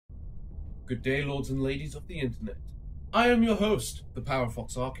Good day, lords and ladies of the internet. I am your host, the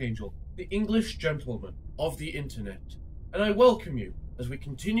Parafox Archangel, the English gentleman of the internet, and I welcome you as we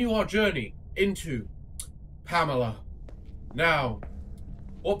continue our journey into P.A.M.E.L.A. Now,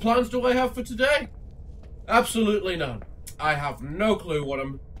 what plans do I have for today? Absolutely none. I have no clue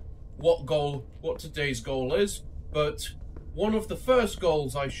what today's goal is, but one of the first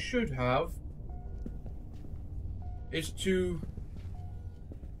goals I should have is to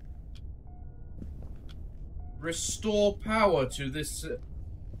restore power to the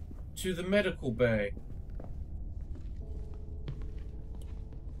medical bay.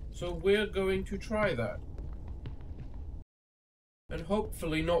 So we're going to try that. And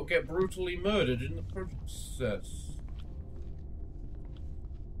hopefully not get brutally murdered in the process.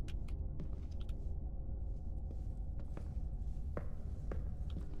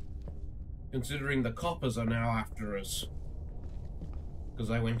 Considering the coppers are now after us. Because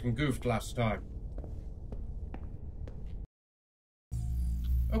I went and goofed last time.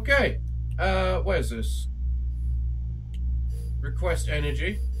 Okay, where's this? Request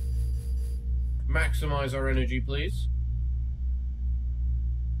energy. Maximize our energy, please.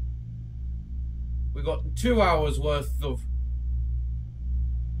 We got 2 hours worth of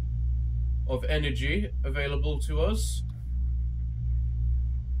energy available to us.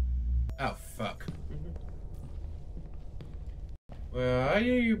 Oh, fuck. Where are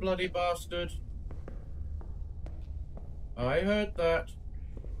you, you bloody bastard? I heard that.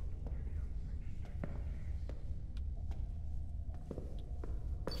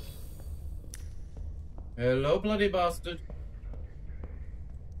 Hello, bloody bastard.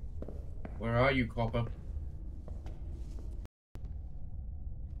 Where are you, copper?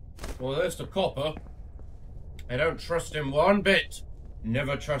 Well, there's the copper. I don't trust him one bit.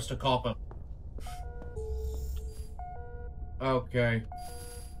 Never trust a copper. Okay.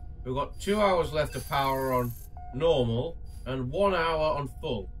 We've got 2 hours left of power on normal and 1 hour on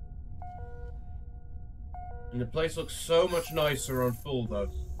full. And the place looks so much nicer on full, though.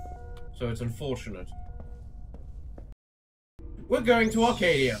 So it's unfortunate. We're going to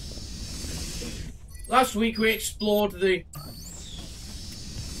Arcadia. Last week we explored the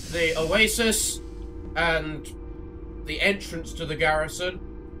oasis and the entrance to the garrison.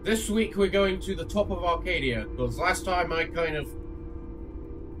 This week we're going to the top of Arcadia, because last time I kind of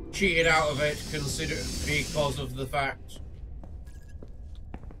cheated out of it because of the fact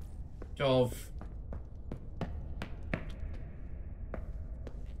of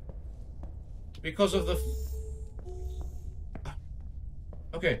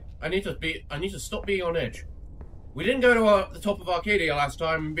okay, I need to stop being on edge. We didn't go to the top of Arcadia last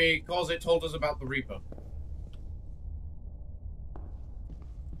time because it told us about the Reaper.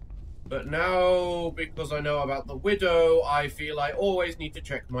 But now, because I know about the Widow, I feel I always need to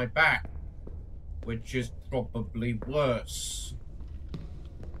check my back. Which is probably worse.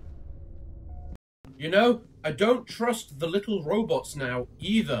 You know, I don't trust the little robots now,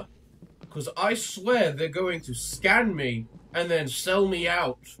 either. Because I swear they're going to scan me and then sell me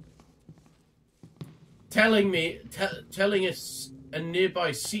out. Telling us a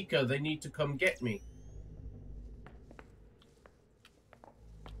nearby seeker they need to come get me.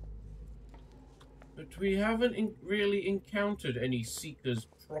 But we haven't really encountered any seekers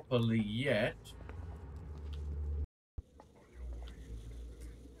properly yet.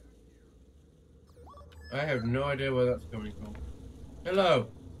 I have no idea where that's coming from. Hello,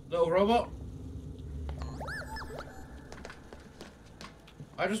 little robot.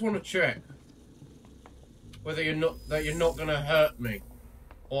 I just want to check whether you're not gonna hurt me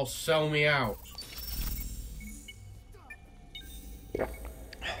or sell me out.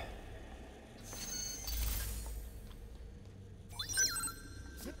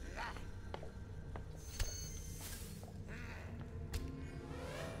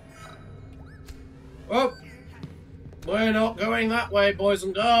 Well, we're not going that way, boys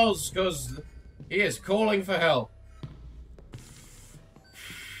and girls, because he is calling for help.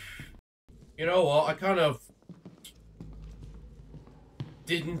 You know what, I kind of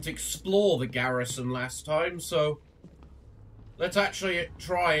didn't explore the garrison last time, so let's actually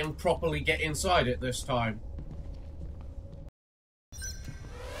try and properly get inside it this time.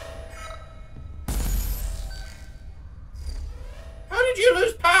 How did you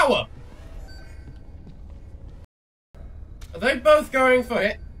lose power? Are they both going for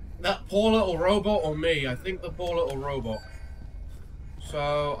it? That poor little robot or me? I think the poor little robot.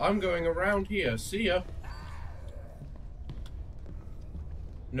 So, I'm going around here. See ya.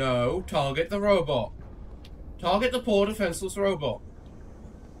 No, target the robot. Target the poor defenseless robot.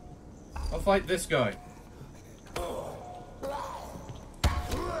 I'll fight this guy.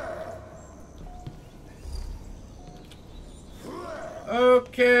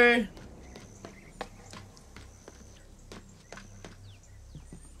 Okay.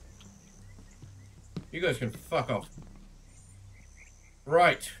 You guys can fuck off.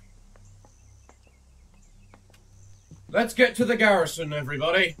 Right. Let's get to the garrison,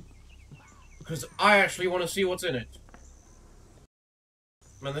 everybody. Because I actually want to see what's in it.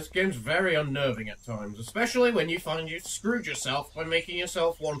 Man, this game's very unnerving at times. Especially when you find you've screwed yourself by making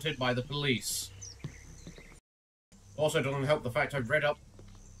yourself wanted by the police. Also doesn't help the fact I've read up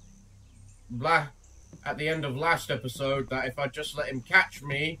at the end of last episode that if I'd just let him catch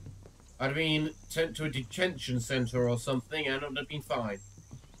me, I'd have been sent to a detention center or something and it would have been fine.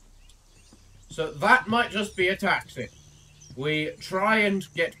 So that might just be a tactic. We try and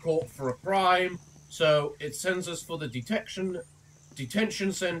get caught for a crime, so it sends us for the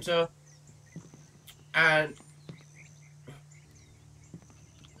detention center, and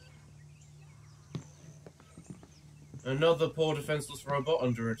another poor defenseless robot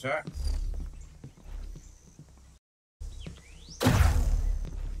under attack.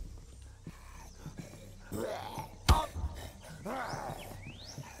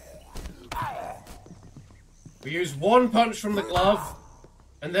 We use one punch from the glove,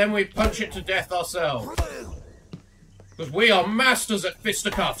 and then we punch it to death ourselves. Because we are masters at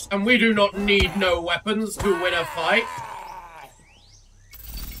fisticuffs, and we do not need no weapons to win a fight.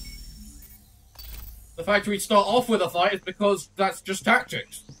 The fact we start off with a fight is because that's just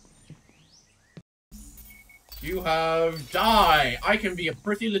tactics. You have die. I can be a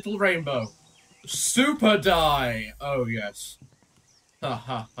pretty little rainbow. Super die. Oh, yes. Ha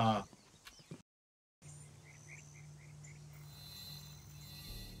ha ha.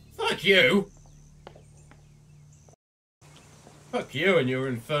 Fuck you! Fuck you and your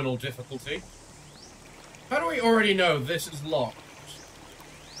infernal difficulty. How do we already know this is locked?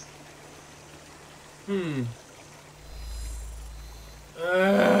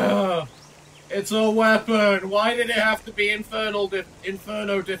 It's a weapon! Why did it have to be inferno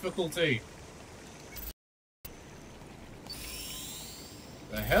difficulty?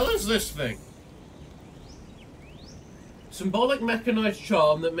 The hell is this thing? Symbolic mechanized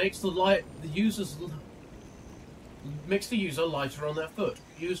charm that makes the user lighter on their foot,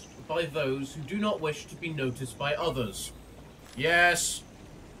 used by those who do not wish to be noticed by others. Yes.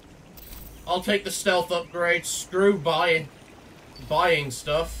 I'll take the stealth upgrade. Screw buying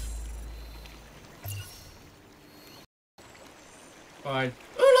stuff. Fine.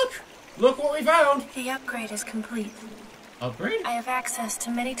 Oh, look! Look what we found! The upgrade is complete. Upgrade? I have access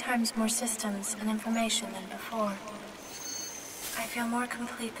to many times more systems and information than before. I feel more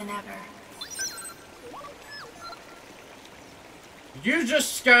complete than ever. You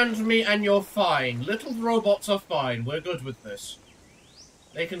just scanned me and you're fine. Little robots are fine. We're good with this.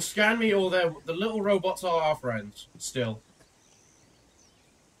 They can scan me or the little robots are our friends. Still.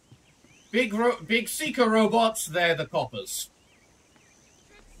 Big seeker robots, they're the coppers.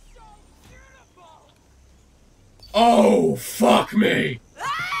 Oh, fuck me!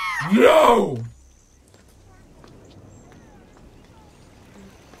 No!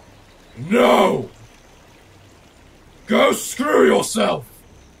 No! Go screw yourself!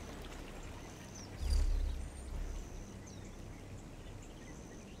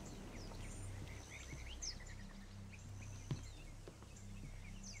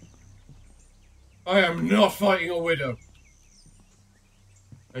 I am not fighting a widow.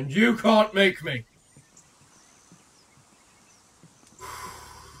 And you can't make me.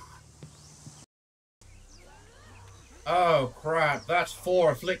 Oh crap, that's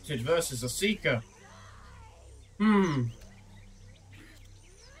 4 afflicted versus a seeker. You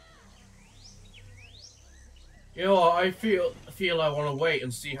know what, I feel I want to wait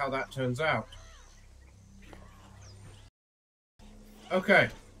and see how that turns out. Okay,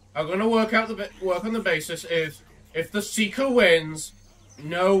 I'm gonna work on the basis if the seeker wins,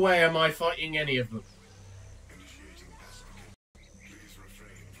 no way am I fighting any of them.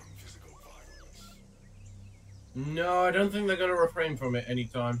 No, I don't think they're gonna refrain from it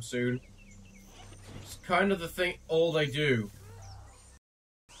anytime soon. It's kind of the thing, all they do.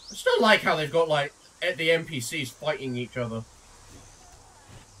 I still like how they've got, like, the NPCs fighting each other.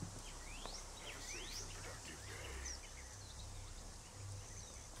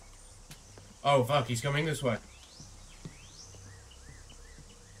 Oh, fuck, he's coming this way.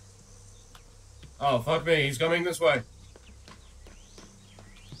 Oh, fuck me, he's coming this way.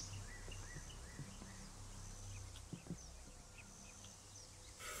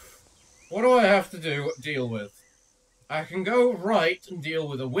 What do I have to deal with? I can go right and deal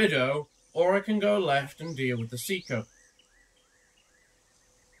with a widow, or I can go left and deal with the seeker.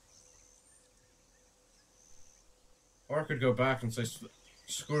 Or I could go back and say,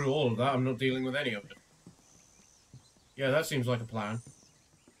 screw all of that, I'm not dealing with any of it. Yeah, that seems like a plan.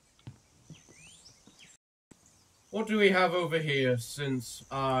 What do we have over here since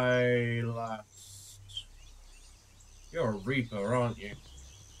I last... You're a Reaper, aren't you?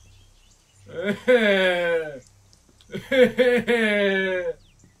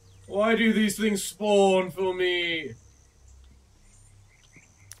 Why do these things spawn for me?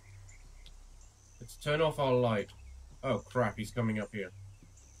 Let's turn off our light. Oh crap, he's coming up here.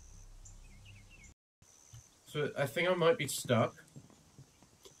 So I think I might be stuck.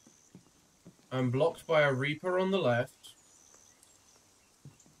 I'm blocked by a Reaper on the left.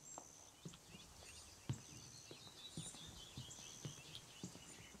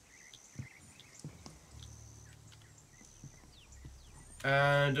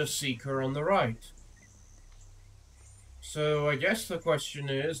 And a Seeker on the right. So I guess the question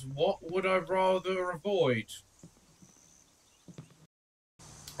is, what would I rather avoid?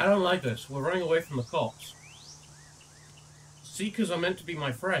 I don't like this. We're running away from the cops. Seekers are meant to be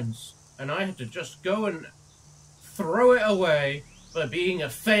my friends, and I had to just go and throw it away by being a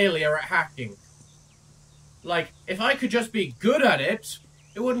failure at hacking. Like, if I could just be good at it,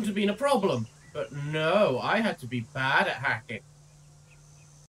 it wouldn't have been a problem. But no, I had to be bad at hacking.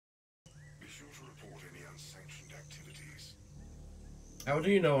 Be sure to report any unsanctioned activities. How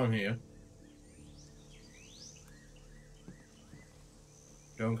do you know I'm here?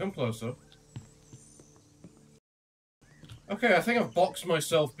 Don't come closer. Okay, I think I've boxed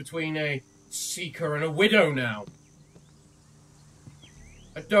myself between a Seeker and a Widow now.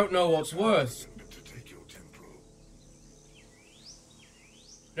 I don't know what's worse. To take your temporal.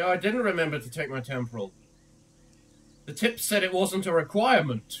 No, I didn't remember to take my temporal. The tip said it wasn't a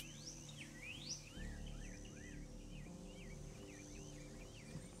requirement.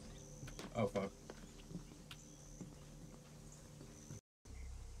 Oh, fuck.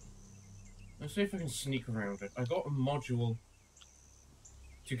 Let's see if I can sneak around it. I got a module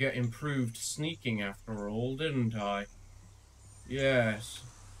to get improved sneaking after all, didn't I? Yes.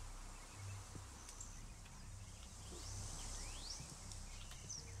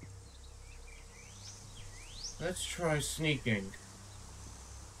 Let's try sneaking.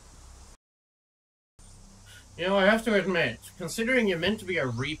 You know, I have to admit, considering you're meant to be a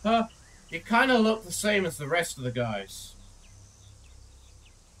Reaper, you kind of look the same as the rest of the guys.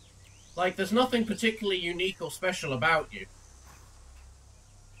 Like, there's nothing particularly unique or special about you.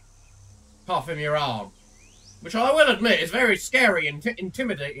 Apart from your arm. Which I will admit is very scary and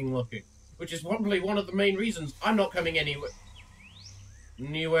intimidating looking. Which is probably one of the main reasons I'm not coming anywhere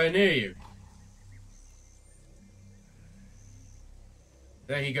near you.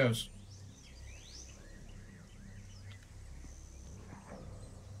 There he goes.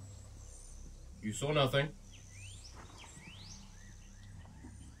 You saw nothing.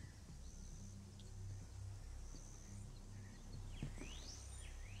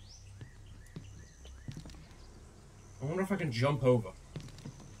 I wonder if I can jump over.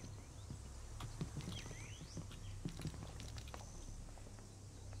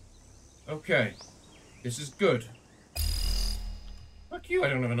 Okay. This is good. Fuck you, I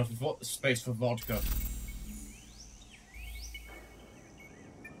don't have enough space for vodka.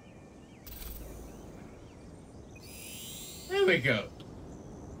 There we go.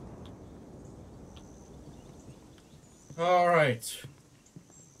 Alright.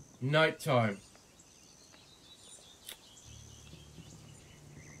 Nighttime.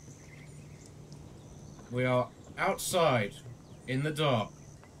 We are outside, in the dark.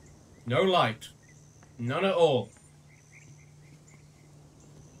 No light. None at all.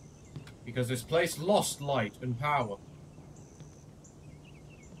 Because this place lost light and power.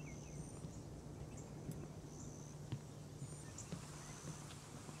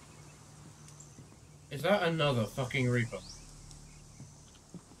 Is that another fucking Reaper?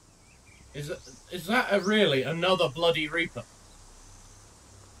 Is that really another bloody Reaper?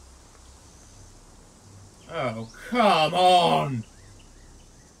 Oh, come on!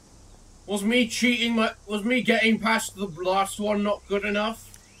 Was me getting past the last one not good enough?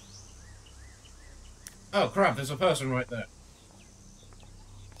 Oh crap, there's a person right there.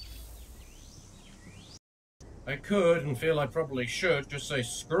 I could, and feel I probably should, just say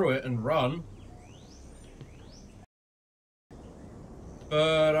screw it and run.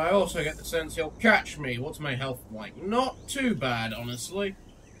 But I also get the sense he'll catch me. What's my health like? Not too bad, honestly.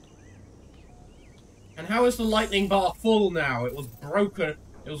 And how is the lightning bar full now? It was broken.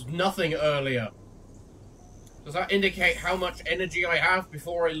 It was nothing earlier. Does that indicate how much energy I have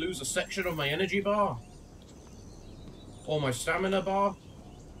before I lose a section of my energy bar? Or my stamina bar?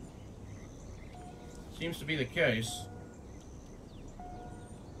 Seems to be the case.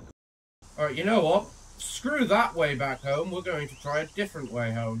 Alright, you know what? Screw that way back home. We're going to try a different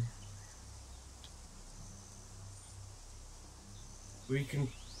way home. We can...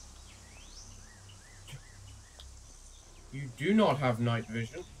 You do not have night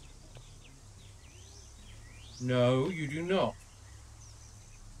vision. No, you do not.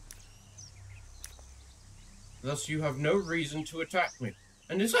 Thus, you have no reason to attack me.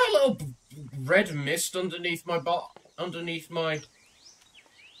 And is that a little red mist underneath my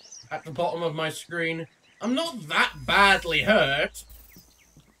at the bottom of my screen? I'm not that badly hurt.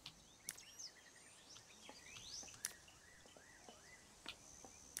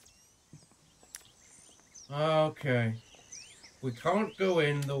 Okay. We can't go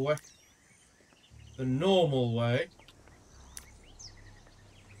in the normal way.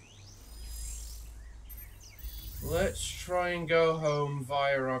 Let's try and go home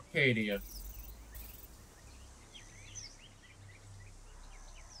via Arcadia.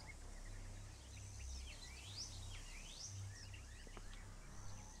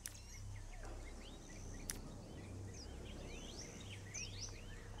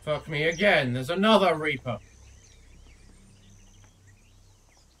 Fuck me again, there's another Reaper.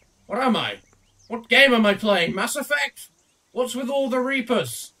 What am I? What game am I playing? Mass Effect? What's with all the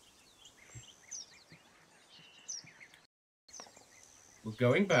Reapers? We're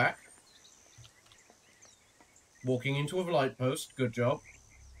going back. Walking into a light post. Good job.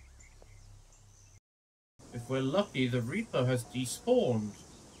 If we're lucky, the Reaper has despawned.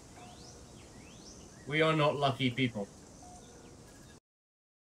 We are not lucky people.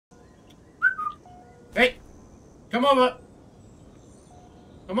 Hey! Come over!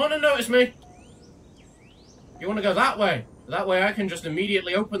 Come on and notice me! You want to go that way? That way I can just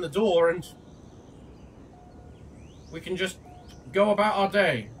immediately open the door and... we can just go about our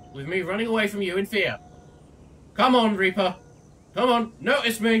day, with me running away from you in fear. Come on, Reaper! Come on,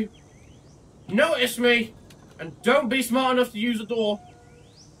 notice me! Notice me! And don't be smart enough to use the door.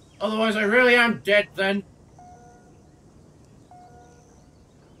 Otherwise I really am dead then.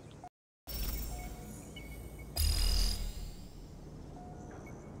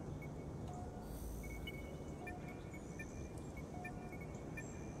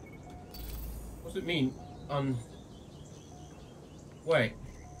 What does it mean? Wait.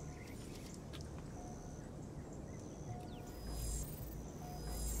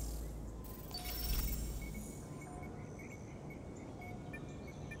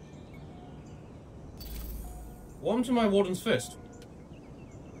 What happened to my Warden's Fist?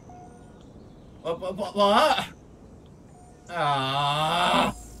 What?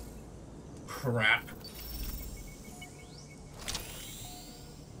 Ah! Crap.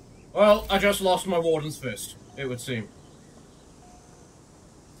 Well, I just lost my Warden's Fist, it would seem.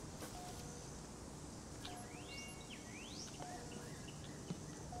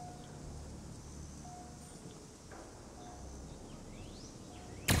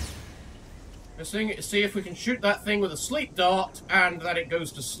 Let's see if we can shoot that thing with a sleep dart and that it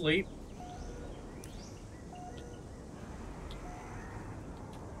goes to sleep.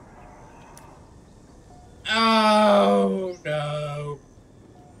 Oh no.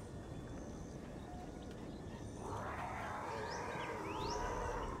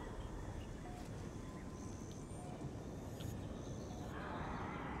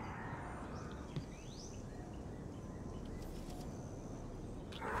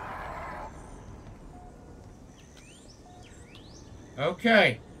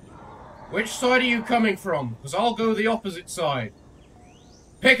 Okay. Which side are you coming from? Because I'll go the opposite side.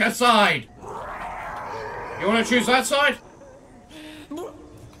 Pick a side! You want to choose that side?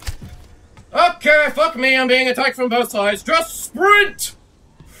 Okay, fuck me, I'm being attacked from both sides. Just sprint!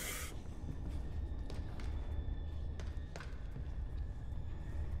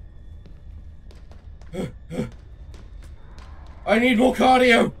 I need more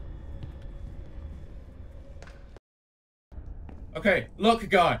cardio! Okay, look,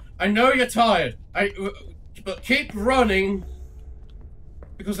 guy, I know you're tired. But keep running,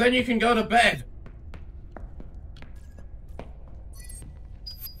 because then you can go to bed.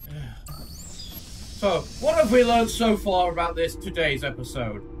 So, what have we learned so far about today's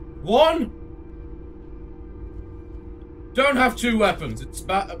episode? 1, don't have 2 weapons. It's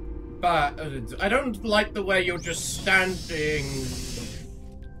bad. I don't like the way you're just standing.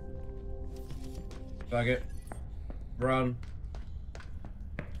 Faggot. Run.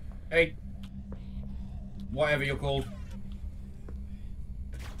 Hey. Whatever you're called.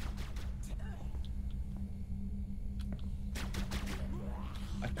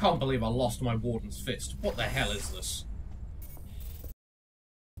 I can't believe I lost my Warden's Fist. What the hell is this?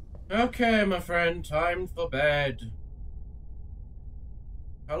 Okay, my friend, time for bed.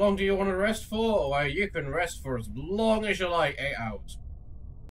 How long do you want to rest for? Well, you can rest for as long as you like, 8 hours.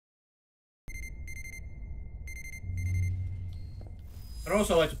 I'd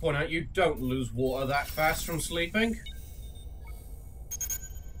also like to point out you don't lose water that fast from sleeping.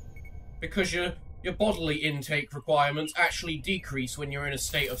 Because your bodily intake requirements actually decrease when you're in a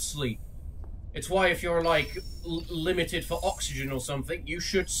state of sleep. It's why if you're, like, limited for oxygen or something, you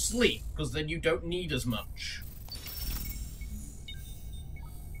should sleep, because then you don't need as much.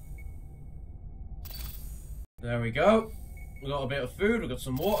 There we go. We got a bit of food, we got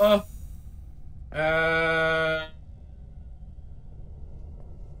some water.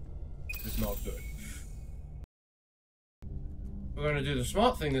 It's not good. We're going to do the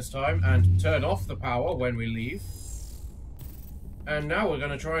smart thing this time and turn off the power when we leave. And now we're going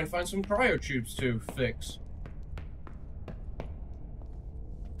to try and find some cryotubes to fix.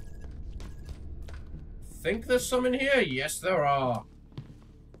 Think there's some in here? Yes, there are.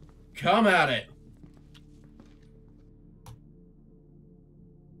 Come at it.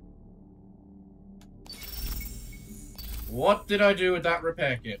 What did I do with that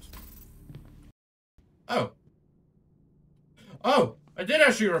repair kit? Oh. Oh, I did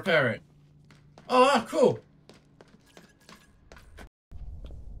actually repair it. Oh, cool.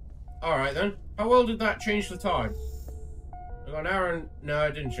 Alright then. How well did that change the time? I got an hour and... No,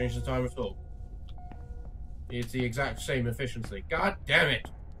 it didn't change the time at all. It's the exact same efficiency. God damn it!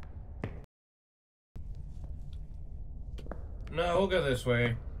 No, we'll go this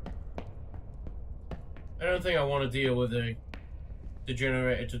way. I don't think I want to deal with a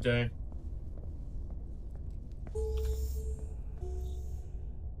degenerator today.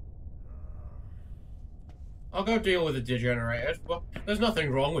 I'll go deal with the degenerated. Well, there's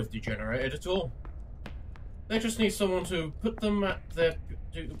nothing wrong with degenerated at all. They just need someone to put them at their...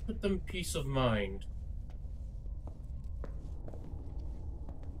 to put them peace of mind.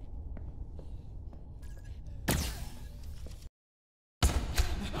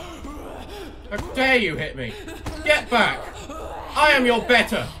 How dare you hit me! Get back! I am your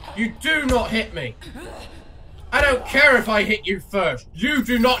better! You do not hit me! I don't care if I hit you first! You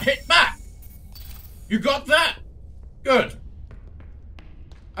do not hit back! You got that? Good.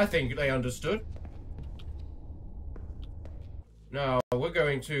 I think they understood. Now, we're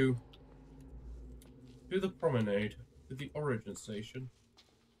going to do the promenade to the origin station.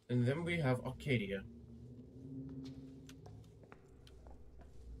 And then we have Arcadia.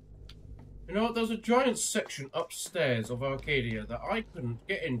 You know what, there's a giant section upstairs of Arcadia that I couldn't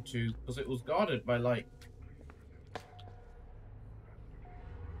get into because it was guarded by, like...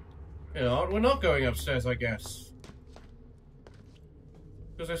 You know, we're not going upstairs, I guess.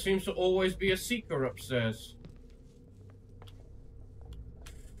 Because there seems to always be a seeker upstairs.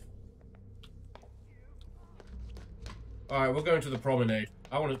 Alright, we're going to the promenade.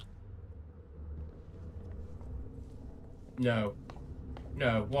 I want to... No.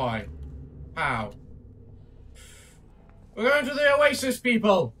 No, why? How? We're going to the Oasis,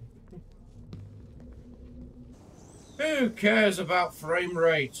 people! Who cares about frame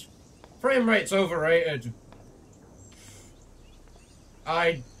rate? Frame rate's overrated.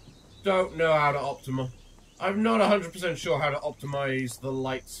 I don't know how to optimize. I'm not 100% sure how to optimize the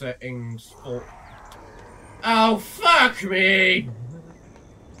light settings for... Oh, fuck me!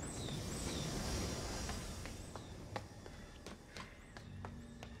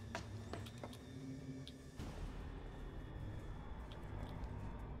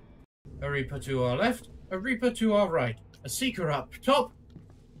 A Reaper to our left, a Reaper to our right, a Seeker up top.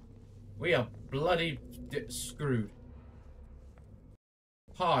 We are bloody screwed.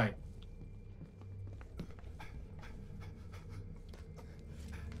 Hi.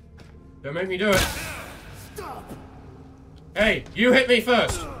 Don't make me do it. Stop. Hey, you hit me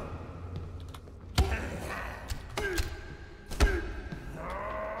first.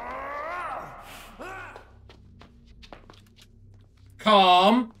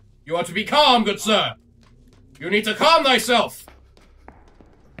 Calm. You are to be calm, good sir. You need to calm thyself.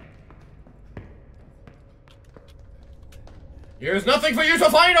 There is nothing for you to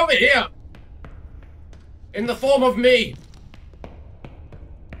find over here! In the form of me!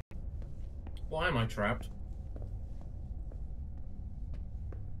 Why am I trapped?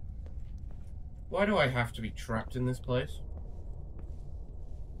 Why do I have to be trapped in this place?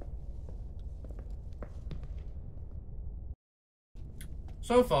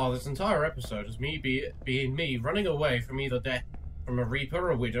 So far, this entire episode is me being me running away from either death from a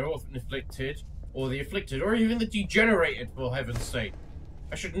Reaper, a Widow, or an Afflicted, or the Afflicted, or even the Degenerated, for heaven's sake.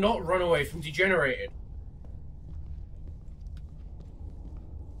 I should not run away from Degenerated.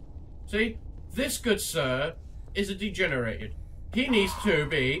 See? This, good sir, is a Degenerated. He needs to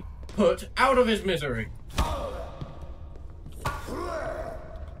be put out of his misery.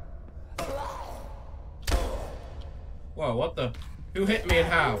 Whoa, what the? Who hit me and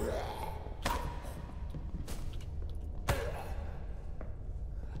how?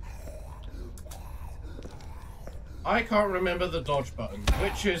 I can't remember the dodge button,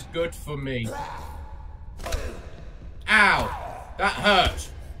 which is good for me. Ow! That hurt!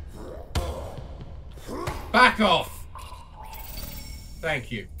 Back off!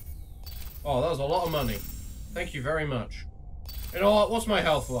 Thank you. Oh, that was a lot of money. Thank you very much. You know what? What's my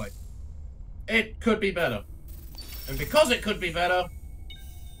health like? It could be better. And because it could be better...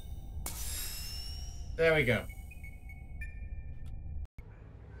 There we go.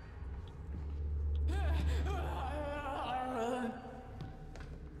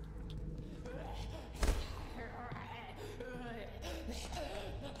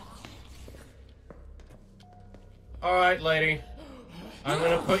 Alright, lady. I'm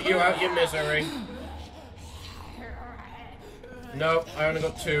gonna put you out your misery. Nope, I only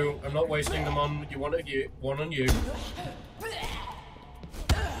got 2. I'm not wasting them on you. One on you.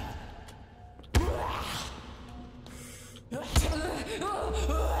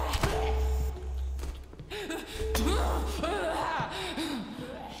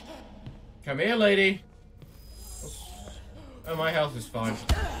 Come here, lady. Oh, my health is fine.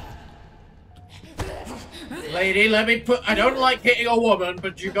 Lady, let me put... I don't like hitting a woman,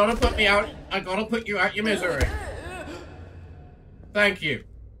 but you gotta put me out... I gotta put you out your misery. Thank you.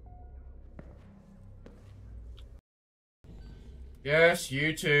 Yes,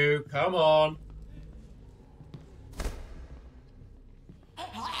 you too. Come on.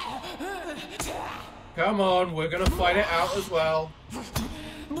 Come on, we're gonna fight it out as well.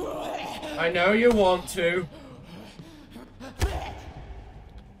 I know you want to.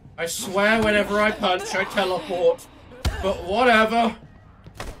 I swear whenever I punch, I teleport. But whatever.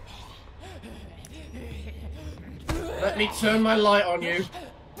 Let me turn my light on you.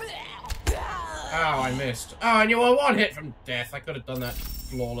 Ow, I missed. Oh, and you were 1 hit from death. I could have done that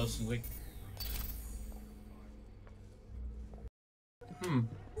flawlessly.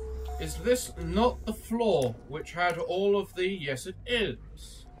 Is this not the floor which had all of the... Yes, it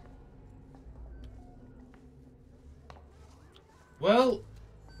is. Well,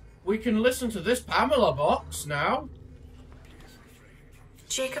 we can listen to this Pamela box now.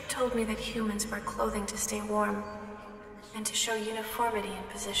 Jacob told me that humans wear clothing to stay warm and to show uniformity in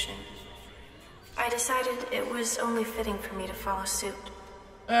position. I decided it was only fitting for me to follow suit.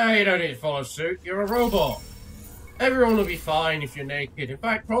 You don't need to follow suit. You're a robot. Everyone will be fine if you're naked. In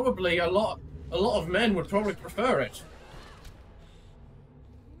fact, probably a lot of men would probably prefer it.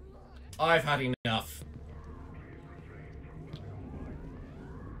 I've had enough.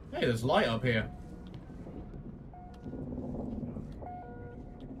 Hey, there's light up here.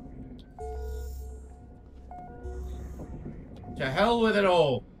 To hell with it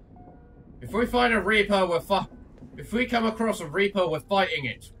all. If we find a Reaper, if we come across a Reaper, we're fighting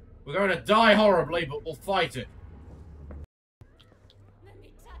it. We're going to die horribly, but we'll fight it. Let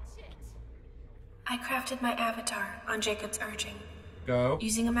me touch it. I crafted my avatar on Jacob's urging. Go.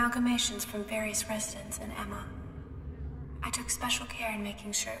 Using amalgamations from various residents in Emma. I took special care in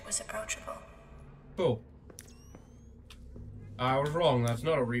making sure it was approachable. Cool. I was wrong. That's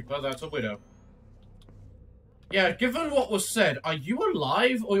not a Reaper, that's a Widow. Yeah, given what was said, are you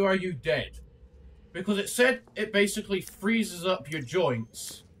alive or are you dead? Because it said it basically freezes up your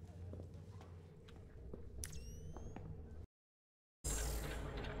joints.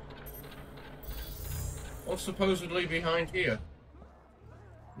 What's supposedly behind here?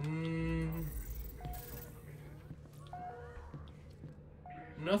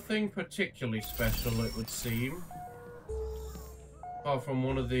 Nothing particularly special, it would seem. Apart from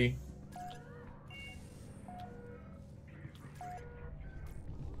one of the...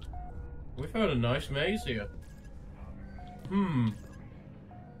 We found a nice maze here.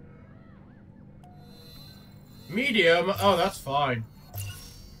 Medium? Oh, that's fine.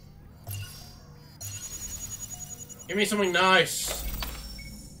 Give me something nice.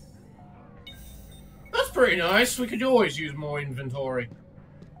 That's pretty nice. We could always use more inventory.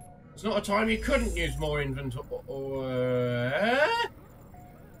 There's not a time you couldn't use more inventory.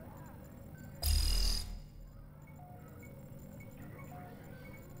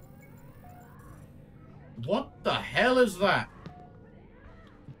 What the hell is that?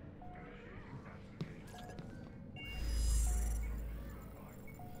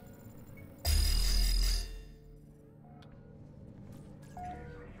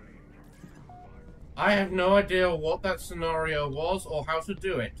 I have no idea what that scenario was or how to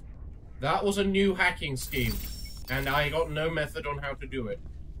do it. That was a new hacking scheme. And I got no method on how to do it.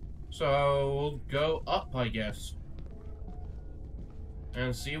 So we'll go up, I guess.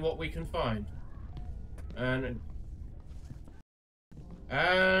 And see what we can find. And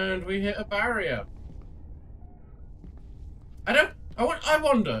we hit a barrier. I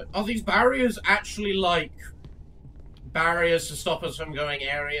wonder, are these barriers actually like barriers to stop us from going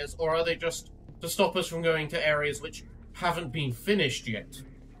areas, or are they just to stop us from going to areas which haven't been finished yet?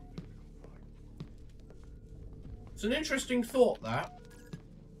 It's an interesting thought, that.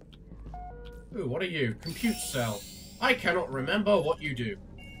 Ooh, what are you? Compute cell. I cannot remember what you do.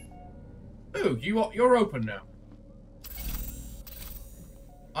 Ooh, you're open now.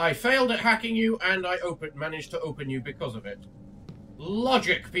 I failed at hacking you, and I managed to open you because of it.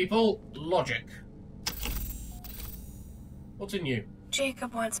 Logic, people. Logic. What's in you?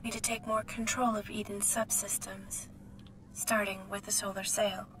 Jacob wants me to take more control of Eden's subsystems, starting with the solar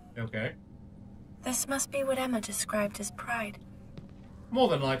sail. Okay. This must be what Emma described as pride. More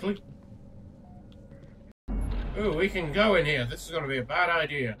than likely. Ooh, we can go in here. This is going to be a bad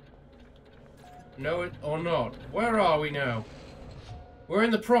idea. Know it or not. Where are we now? We're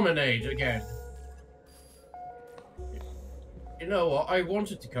in the promenade again. You know what? I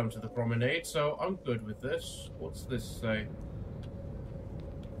wanted to come to the promenade, so I'm good with this. What's this say?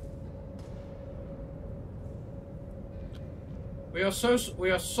 We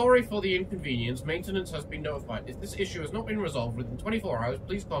are sorry for the inconvenience. Maintenance has been notified. If this issue has not been resolved within 24 hours,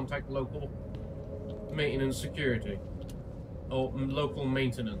 please contact local maintenance security. Or local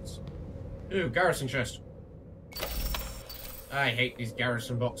maintenance. Ooh, garrison chest. I hate these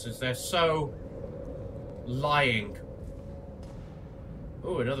garrison boxes. They're so lying.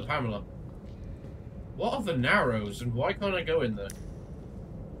 Ooh, another Pamela. What are the Narrows, and why can't I go in there?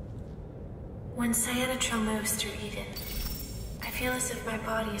 When cyanotron moves through Eden, I feel as if my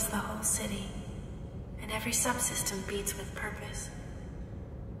body is the whole city, and every subsystem beats with purpose.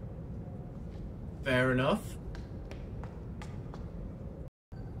 Fair enough.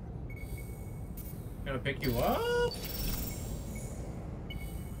 Gonna pick you up?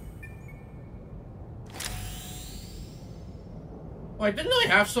 Wait, didn't I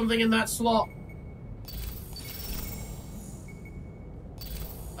have something in that slot?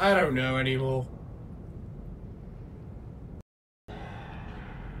 I don't know anymore.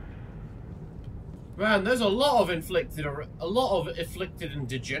 Man, there's a lot of afflicted and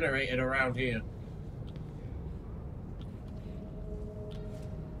degenerated around here.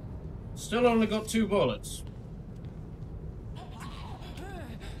 Still only got 2 bullets.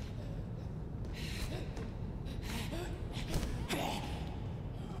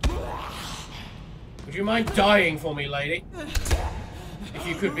 Would you mind dying for me, lady? If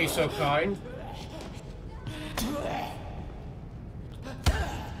you could be so kind.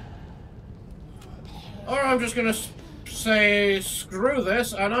 Or I'm just gonna say screw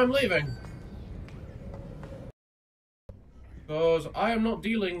this and I'm leaving. Because I am not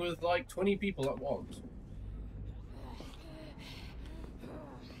dealing with like 20 people at once.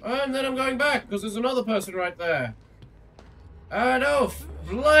 And then I'm going back because there's another person right there. And oh,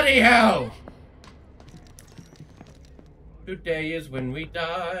 bloody hell! Today is when we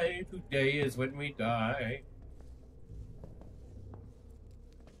die. Today is when we die.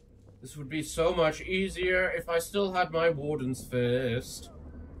 This would be so much easier if I still had my Warden's Fist.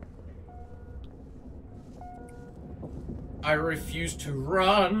 I refuse to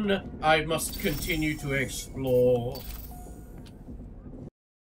run. I must continue to explore.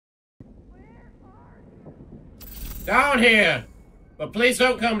 Down here! But please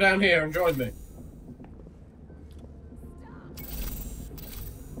don't come down here and join me.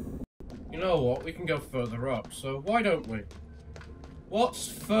 You know what? We can go further up, so why don't we? What's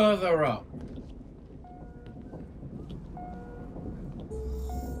further up?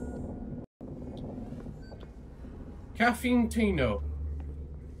 Caffeine Tino.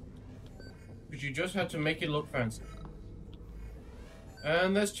 But you just had to make it look fancy.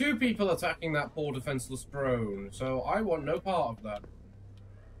 And there's 2 people attacking that poor defenseless drone, so I want no part of that.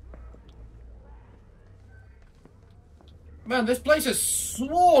 Man, this place is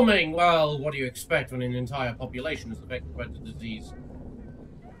swarming! Well, what do you expect when an entire population is affected by the disease?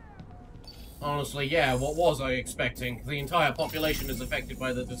 Honestly, yeah, what was I expecting? The entire population is affected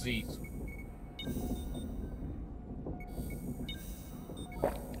by the disease.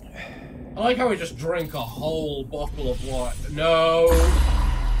 I like how we just drank a whole bottle of water. No!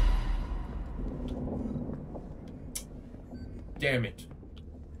 Damn it.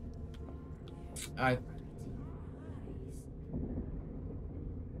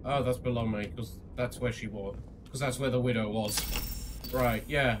 Oh, that's below me, because that's where she was. Because that's where the widow was. Right,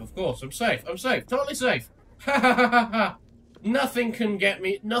 yeah, of course. I'm safe. I'm safe. Totally safe. Ha ha ha ha ha! Nothing can get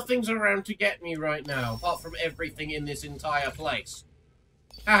me. Nothing's around to get me right now, apart from everything in this entire place.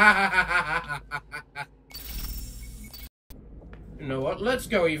 Ha ha ha ha ha ha ha ha! You know what? Let's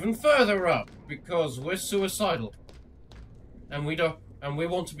go even further up because we're suicidal, and we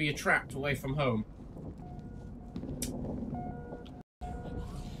want to be trapped away from home.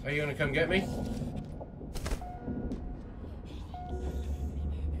 Are you gonna come get me?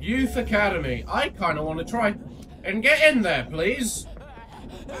 Youth Academy. I kind of want to try and get in there, please.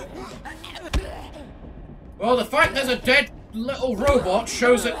 Well, the fact there's a dead little robot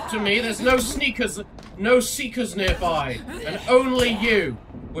shows it to me. There's no seekers nearby, and only you,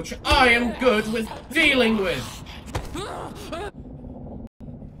 which I am good with dealing with.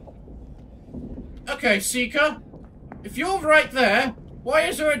 Okay, Seeker, if you're right there, why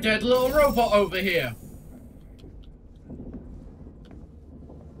is there a dead little robot over here?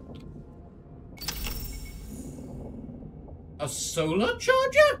 A solar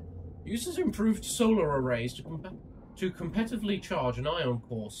charger? Uses improved solar arrays to competitively charge an ion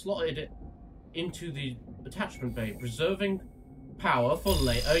core, slotted it into the attachment bay, preserving power for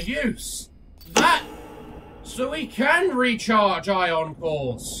later use. That! So we can recharge ion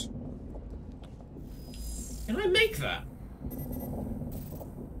cores. Can I make that?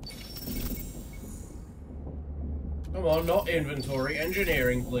 Come on, not inventory.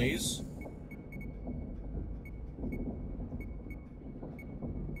 Engineering, please.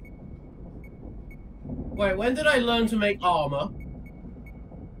 Wait, when did I learn to make armor?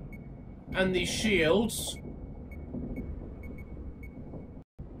 And these shields?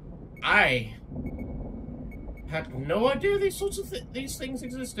 I had no idea these sorts of these things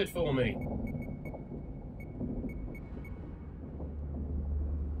existed for me.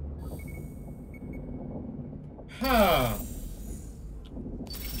 Huh.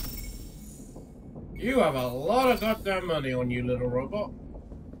 You have a lot of goddamn money on you, little robot.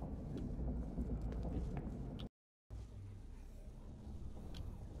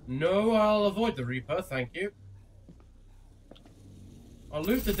 No, I'll avoid the Reaper, thank you. I'll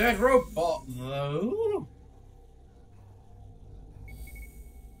loot the dead robot, though.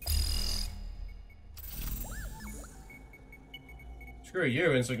 Screw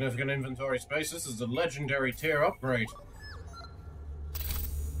you, insignificant inventory space. This is a legendary tier upgrade.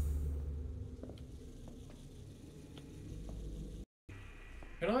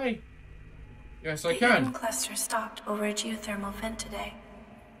 Can I? Yes, I can. The cluster stopped over a geothermal vent today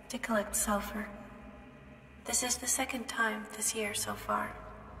to collect sulfur. This is the second time this year so far.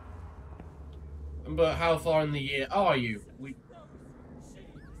 But how far in the year are you?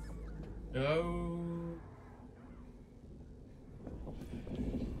 No.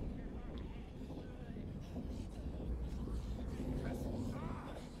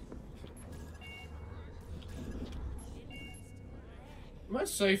 Am I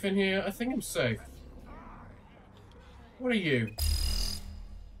safe in here? I think I'm safe. What are you?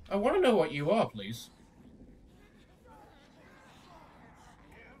 I want to know what you are, please.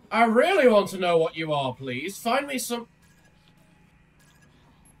 I really want to know what you are, please. Find me some...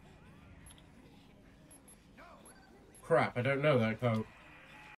 Crap, I don't know that code.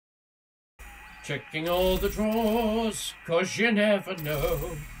 Checking all the drawers, 'cause you never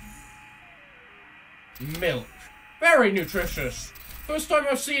know. Milk. Very nutritious. First time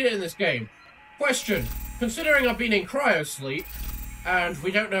I've seen it in this game. Question. Considering I've been in cryosleep, and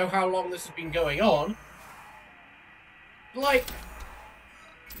we don't know how long this has been going on, like...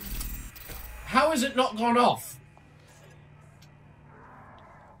 How has it not gone off?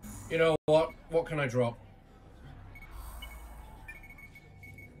 You know what? What can I drop?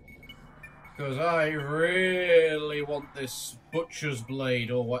 Because I really want this butcher's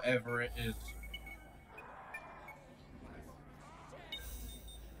blade or whatever it is.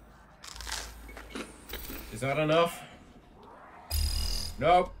 Is that enough?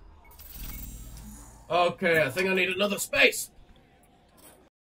 Nope. Okay, I think I need another space.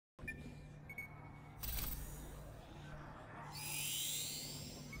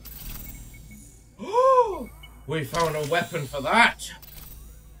 We found a weapon for that.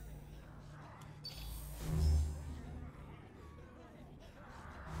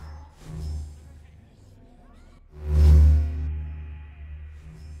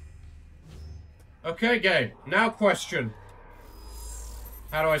 Okay, game. Now question.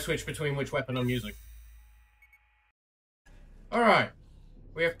 How do I switch between which weapon I'm using? Alright.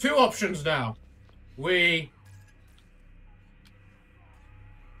 We have two options now. We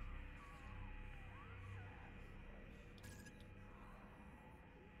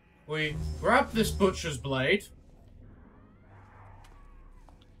grab this butcher's blade.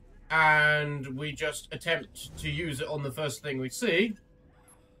 and we just attempt to use it on the first thing we see.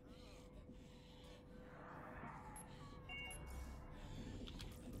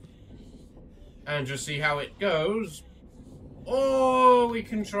 And just see how it goes. Or we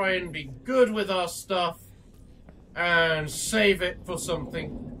can try and be good with our stuff and save it for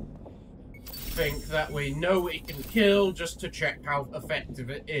something that we know we can kill just to check how effective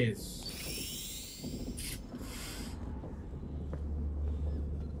it is.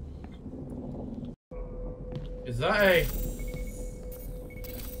 Is that a...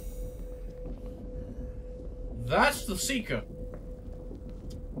 That's the Seeker.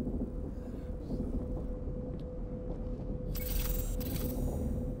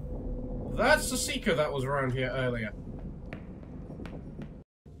 That's the Seeker that was around here earlier.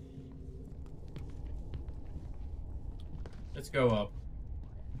 Let's go up.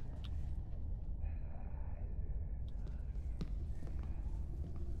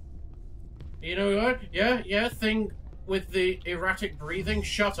 You know what? Yeah, thing with the erratic breathing,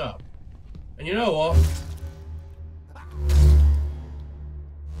 shut up. And you know what?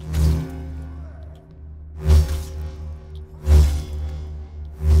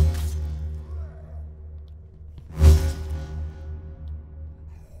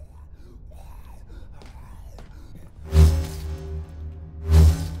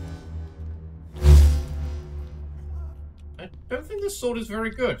 I don't think this sword is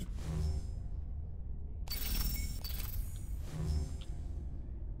very good.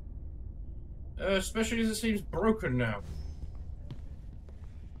 Especially as it seems broken now.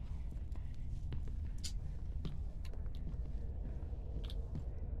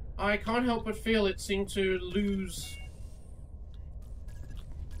 I can't help but feel it seemed to lose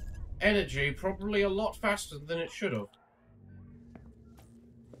energy probably a lot faster than it should have.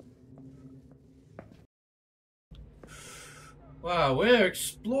 Wow, we're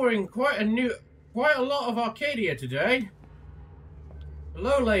exploring quite a lot of Arcadia today.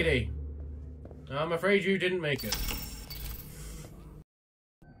 Hello, lady. I'm afraid you didn't make it.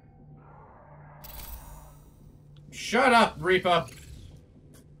 Shut up, Reaper!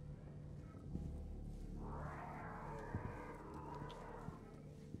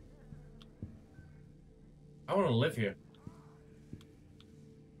 I want to live here.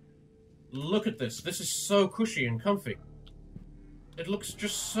 Look at this. This is so cushy and comfy. It looks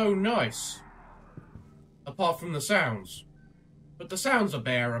just so nice. Apart from the sounds. But the sounds are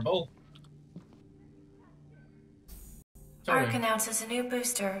bearable. ARC announces a new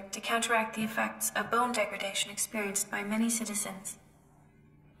booster to counteract the effects of bone degradation experienced by many citizens.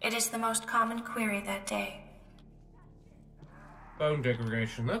 It is the most common query that day. Bone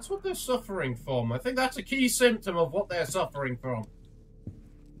degradation. That's what they're suffering from. I think that's a key symptom of what they're suffering from.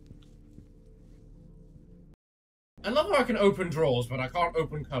 I love how I can open drawers, but I can't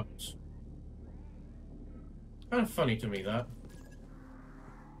open cupboards. Kind of funny to me, that.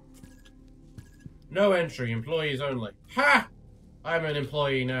 No entry, employees only. Ha! I'm an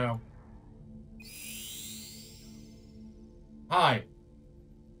employee now. Hi.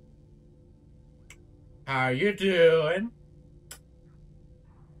 How you doing?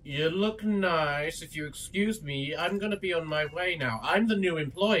 You look nice. If you excuse me, I'm gonna be on my way now. I'm the new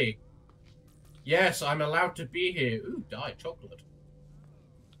employee. Yes, I'm allowed to be here. Ooh, diet chocolate.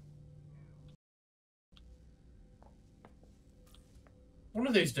 One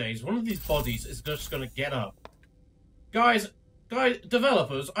of these days, one of these bodies is just gonna get up. Guys,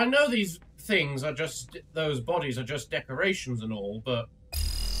 developers, I know these things are just, those bodies are just decorations and all, but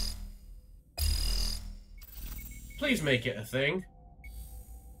please make it a thing.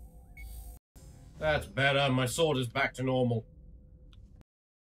 That's better. My sword is back to normal.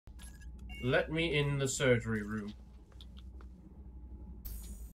 Let me in the surgery room.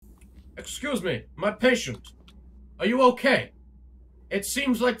 Excuse me, my patient. Are you okay? It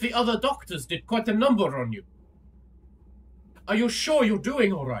seems like the other doctors did quite a number on you. Are you sure you're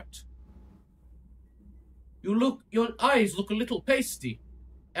doing all right? Your eyes look a little pasty.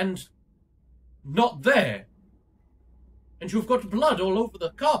 And not there. And you've got blood all over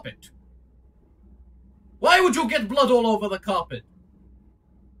the carpet. Why would you get blood all over the carpet?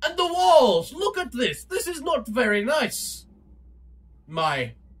 And the walls! Look at this! This is not very nice!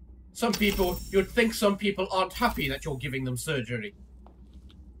 Some people, you'd think some people aren't happy that you're giving them surgery.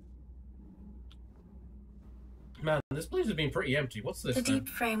 Man, this place has been pretty empty. What's this The then? deep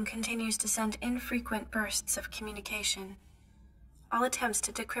frame continues to send infrequent bursts of communication. All attempts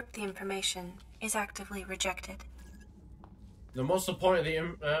to decrypt the information is actively rejected. Then what's the point of the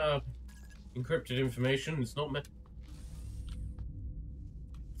encrypted information? It's not meant...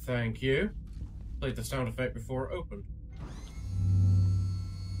 Thank you. Played the sound effect before it opened.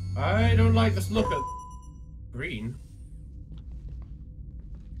 I don't like this look at green.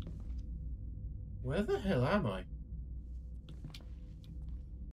 Where the hell am I?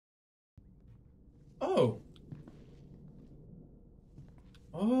 Oh.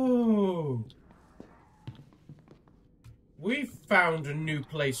 Oh. We found a new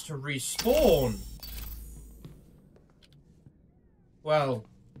place to respawn. Well,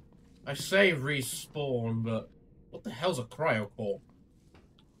 I say respawn, but what the hell's a cryocore?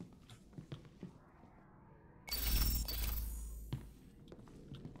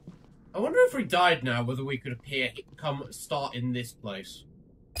 I wonder if we died now, whether we could start in this place.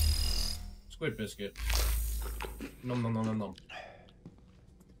 Squid biscuit. Nom nom nom nom nom.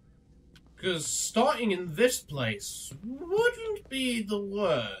 Because starting in this place wouldn't be the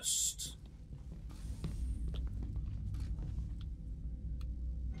worst.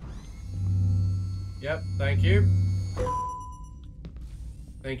 Yep, thank you.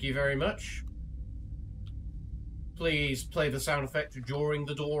 Thank you very much. Please play the sound effect during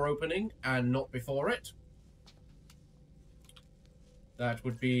the door opening and not before it. That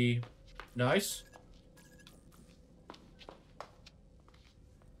would be nice.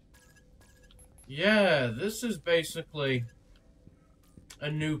 Yeah, this is basically a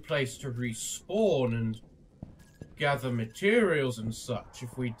new place to respawn and gather materials and such.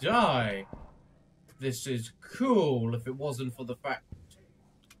 If we die, this is cool if it wasn't for the fact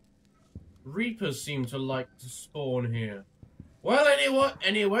Reapers seem to like to spawn here. Well,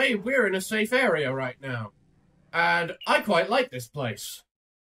 anyway, we're in a safe area right now. And I quite like this place.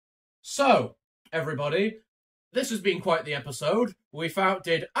 So, everybody, this has been quite the episode. We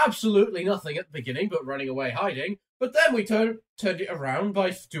did absolutely nothing at the beginning but running away hiding. But then we turned it around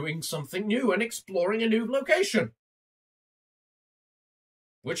by doing something new and exploring a new location.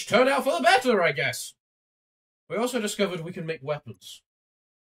 Which turned out for the better, I guess. We also discovered we can make weapons.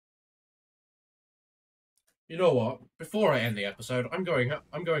 You know what? Before I end the episode, I'm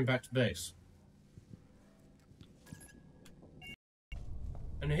going back to base.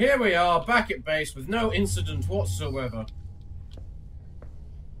 And here we are, back at base with no incident whatsoever.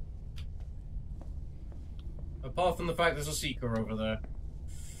 Apart from the fact there's a seeker over there.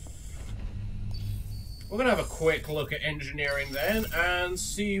 We're gonna have a quick look at engineering then, and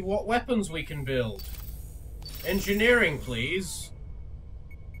see what weapons we can build. Engineering, please.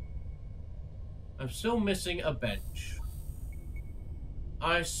 I'm still missing a bench.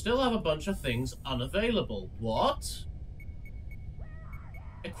 I still have a bunch of things unavailable. What?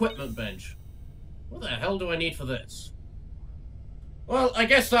 Equipment bench. What the hell do I need for this? Well, I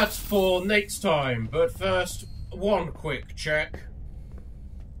guess that's for next time, but first, one quick check.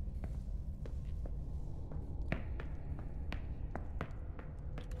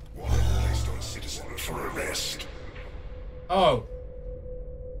 Warrant placed on citizen for arrest. Oh.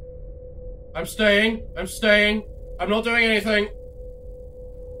 I'm staying. I'm not doing anything.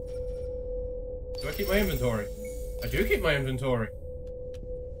 Do I keep my inventory? I do keep my inventory.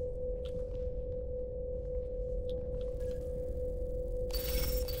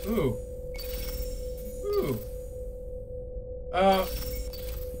 Ooh. Ooh.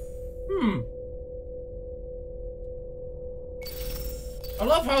 I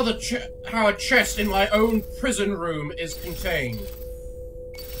love how a chest in my own prison room is contained.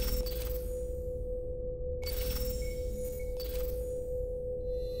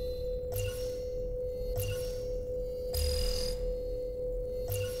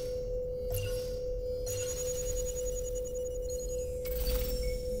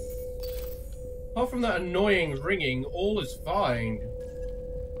 Apart from that annoying ringing, all is fine.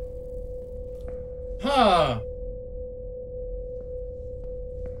 Huh.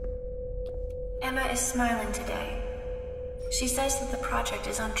 Emma is smiling today. She says that the project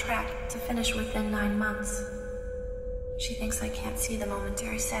is on track to finish within 9 months. She thinks I can't see the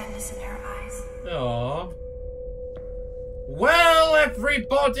momentary sadness in her eyes. Aww. Well,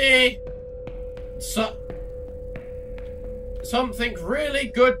 everybody! Something really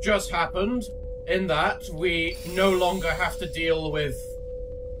good just happened, in that we no longer have to deal with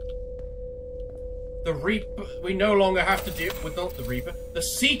the Reaper. We no longer have to deal with, not the Reaper, the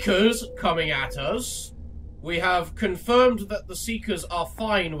Seekers coming at us. We have confirmed that the Seekers are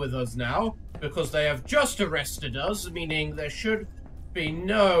fine with us now, because they have just arrested us, meaning there should be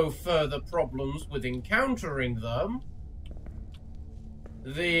no further problems with encountering them.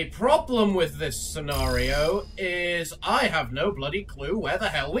 The problem with this scenario is I have no bloody clue where the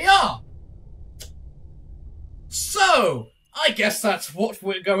hell we are. So, I guess that's what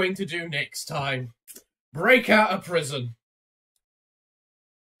we're going to do next time. Break out of prison.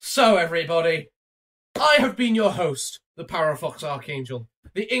 So, everybody, I have been your host, the Parafox Archangel,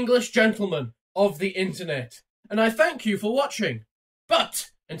 the English gentleman of the internet, and I thank you for watching.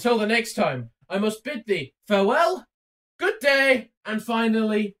 But until the next time, I must bid thee farewell, good day, and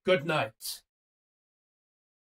finally, good night.